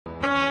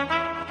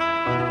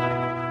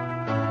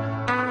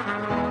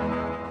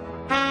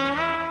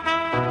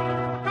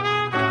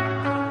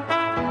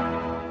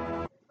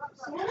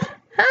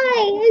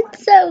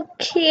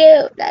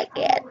cute. I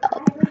can't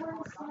help it.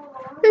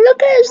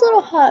 Look at his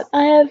little hut.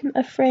 I have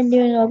a friend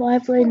doing a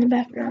live play in the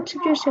background, so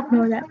just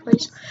ignore that,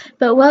 please.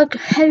 But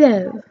welcome,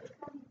 hello,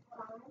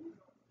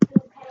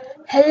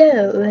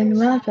 and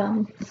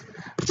welcome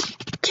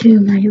to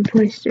my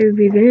voice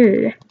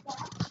reveal.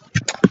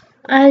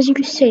 As you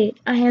can see,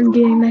 I am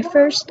doing my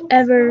first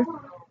ever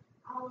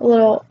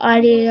little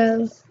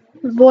audio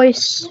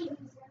voice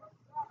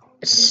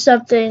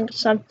something.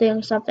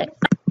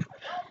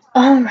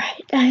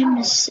 Alright,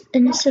 I'm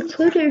in a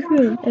secluded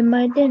room in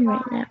my den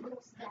right now.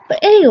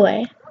 But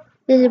anyway,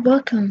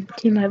 welcome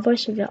to my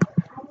voice reveal.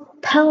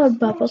 Power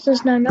Bubbles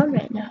is not known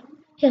right now.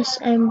 Yes,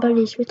 I am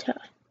buddies with her.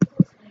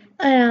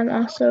 I am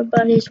also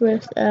buddies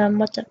with,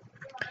 what's up?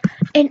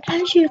 And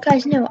as you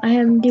guys know, I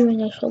am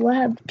doing a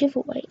collab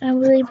giveaway. I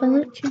will leave a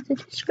link to the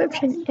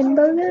description in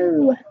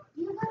below.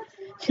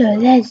 So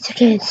let's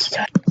get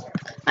started.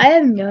 I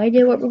have no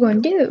idea what we're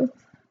going to do.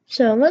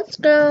 So let's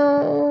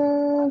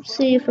go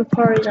see if a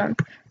party's on.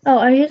 Oh,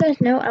 as you guys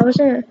know,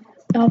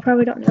 y'all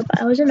probably don't know, but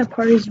I was in a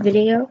party's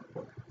video.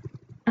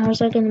 I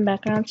was like in the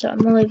background, so I'm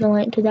going to leave a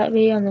link to that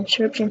video in the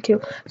description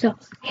too. So,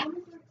 yeah.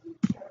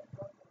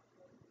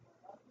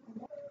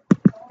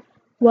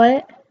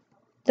 What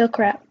the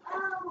crap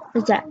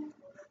is that?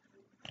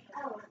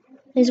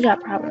 He's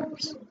got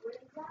problems.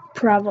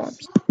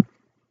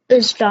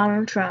 It's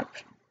Donald Trump.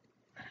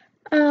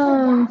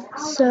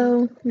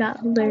 So not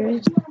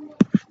hilarious.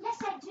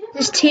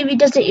 This TV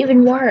doesn't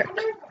even work.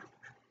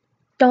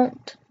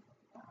 Don't.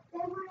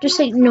 Just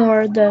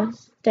ignore the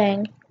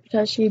thing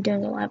because she's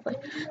doing a live play.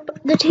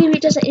 But the TV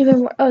doesn't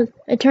even work. Oh,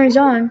 it turns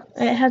on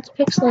and it has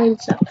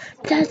pixelated stuff.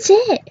 That's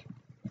it.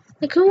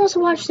 Like, who wants to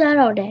watch that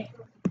all day?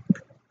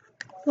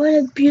 What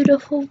a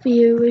beautiful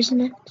view, isn't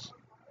it?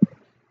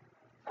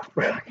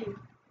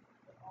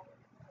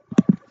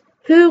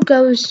 Who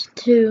goes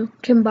to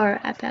Kimbara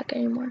Outback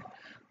anymore?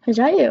 Because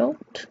I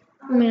don't.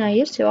 I mean, I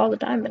used to all the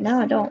time, but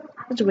now I don't.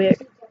 It's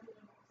weird.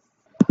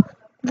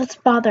 Let's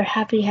bother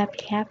Happy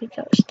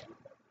Ghost.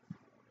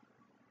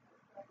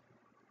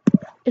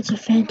 It's a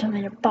phantom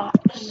in a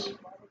box.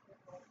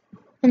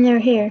 And they're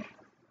here.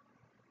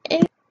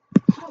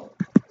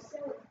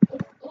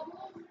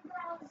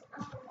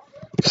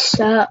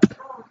 Sup?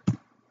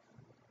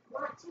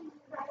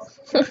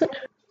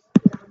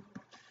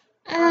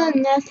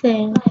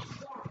 Nothing.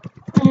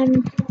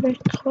 I'm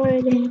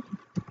recording.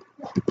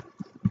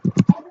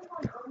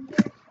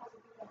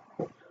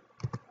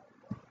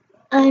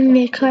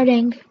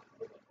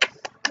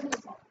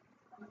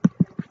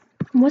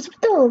 What's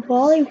with the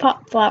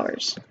lollipop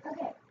flowers?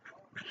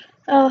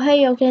 Oh,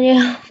 hey,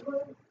 okay.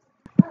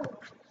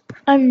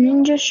 I'm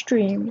Ninja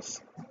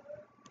Streams.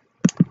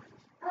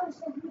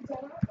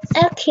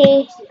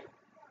 Okay.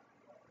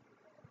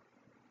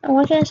 Oh,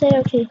 why can't I say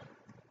okay?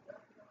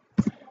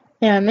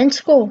 Yeah, I'm in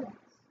school.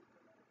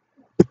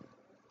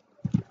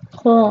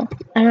 Cool.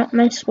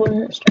 My school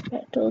doesn't start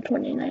until the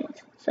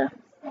 29th, so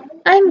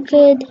I'm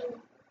good.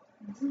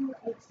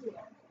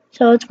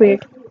 So it's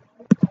weird.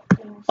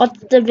 What's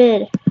the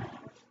vid?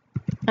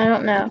 I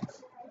don't know.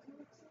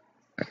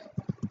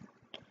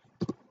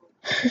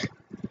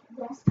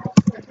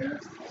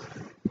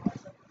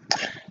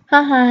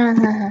 Ha ha ha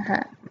ha ha.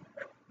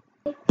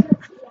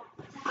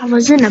 I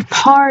was in a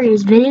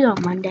party's video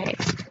Monday.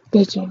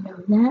 Did you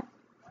know that?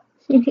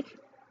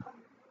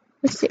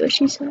 Let's see what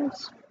she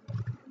says.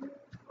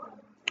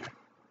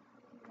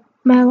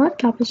 My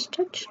laptop is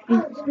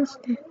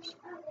touchscreen.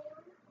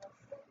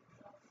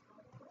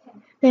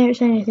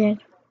 There's anything.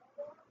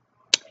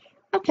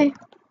 Okay.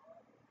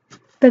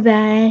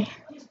 Bye-bye.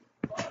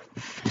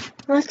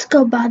 Let's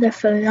go bother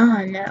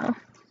Falon now.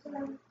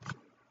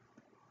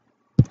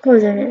 Oh,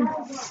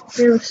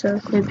 they look so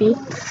creepy.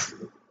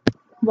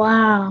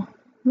 Wow.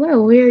 What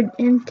a weird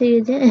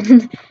empty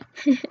den.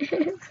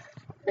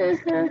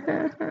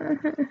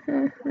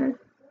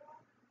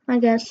 I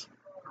guess.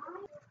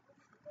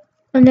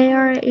 And they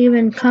aren't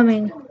even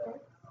coming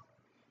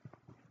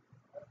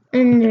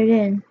in their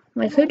den.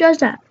 Like, who does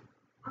that?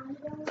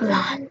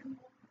 Falon.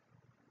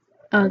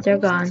 Oh, they're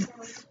gone.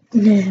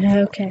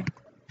 Okay.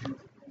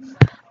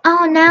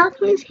 Oh, now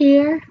he's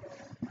here.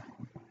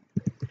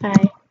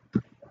 Hi.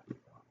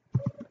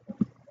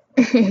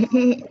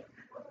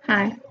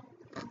 Hi.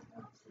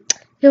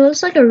 He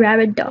looks like a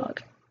rabid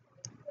dog.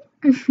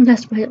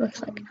 That's what he looks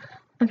like.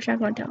 I'm not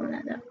going to tell him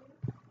that though.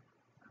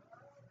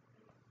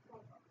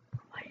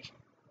 What is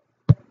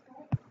it?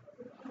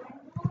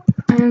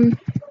 I'm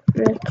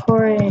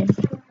recording.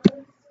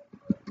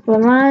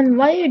 Falon,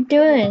 what are you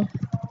doing?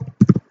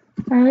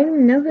 I don't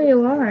even know who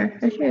you are.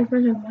 I should have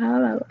put some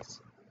photos.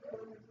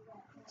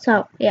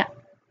 So, yeah.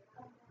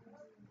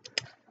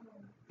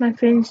 My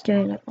friend's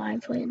doing a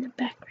live play in the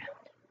background.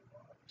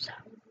 So,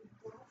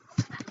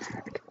 I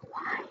gotta be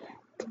quiet.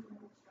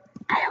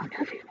 I don't know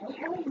if you can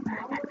hear me, but I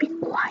gotta be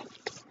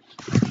quiet.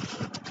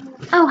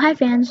 Oh, hi,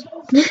 fans.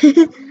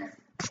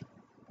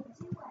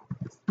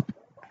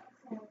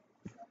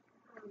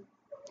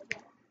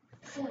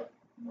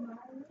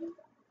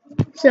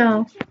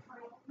 So,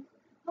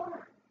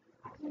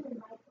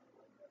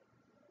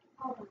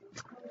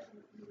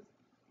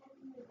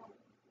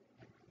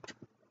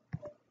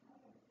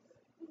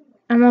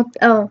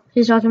 Oh,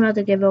 he's talking about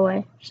the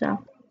giveaway,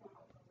 so.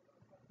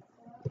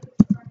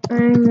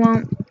 I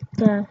want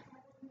the...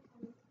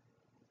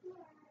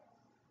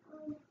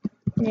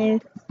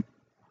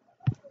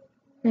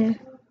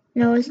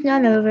 No, it's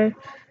not over.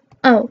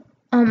 Oh,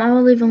 I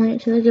will leave a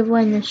link to the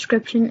giveaway in the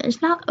description.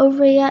 It's not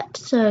over yet,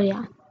 so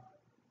yeah.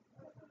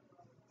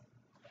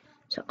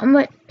 So I'm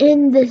gonna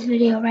end this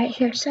video right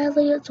here.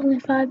 Sadly, it's only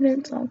 5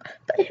 minutes long,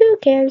 but who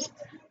cares?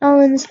 I'll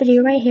end this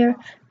video right here,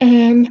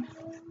 and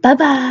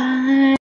bye-bye!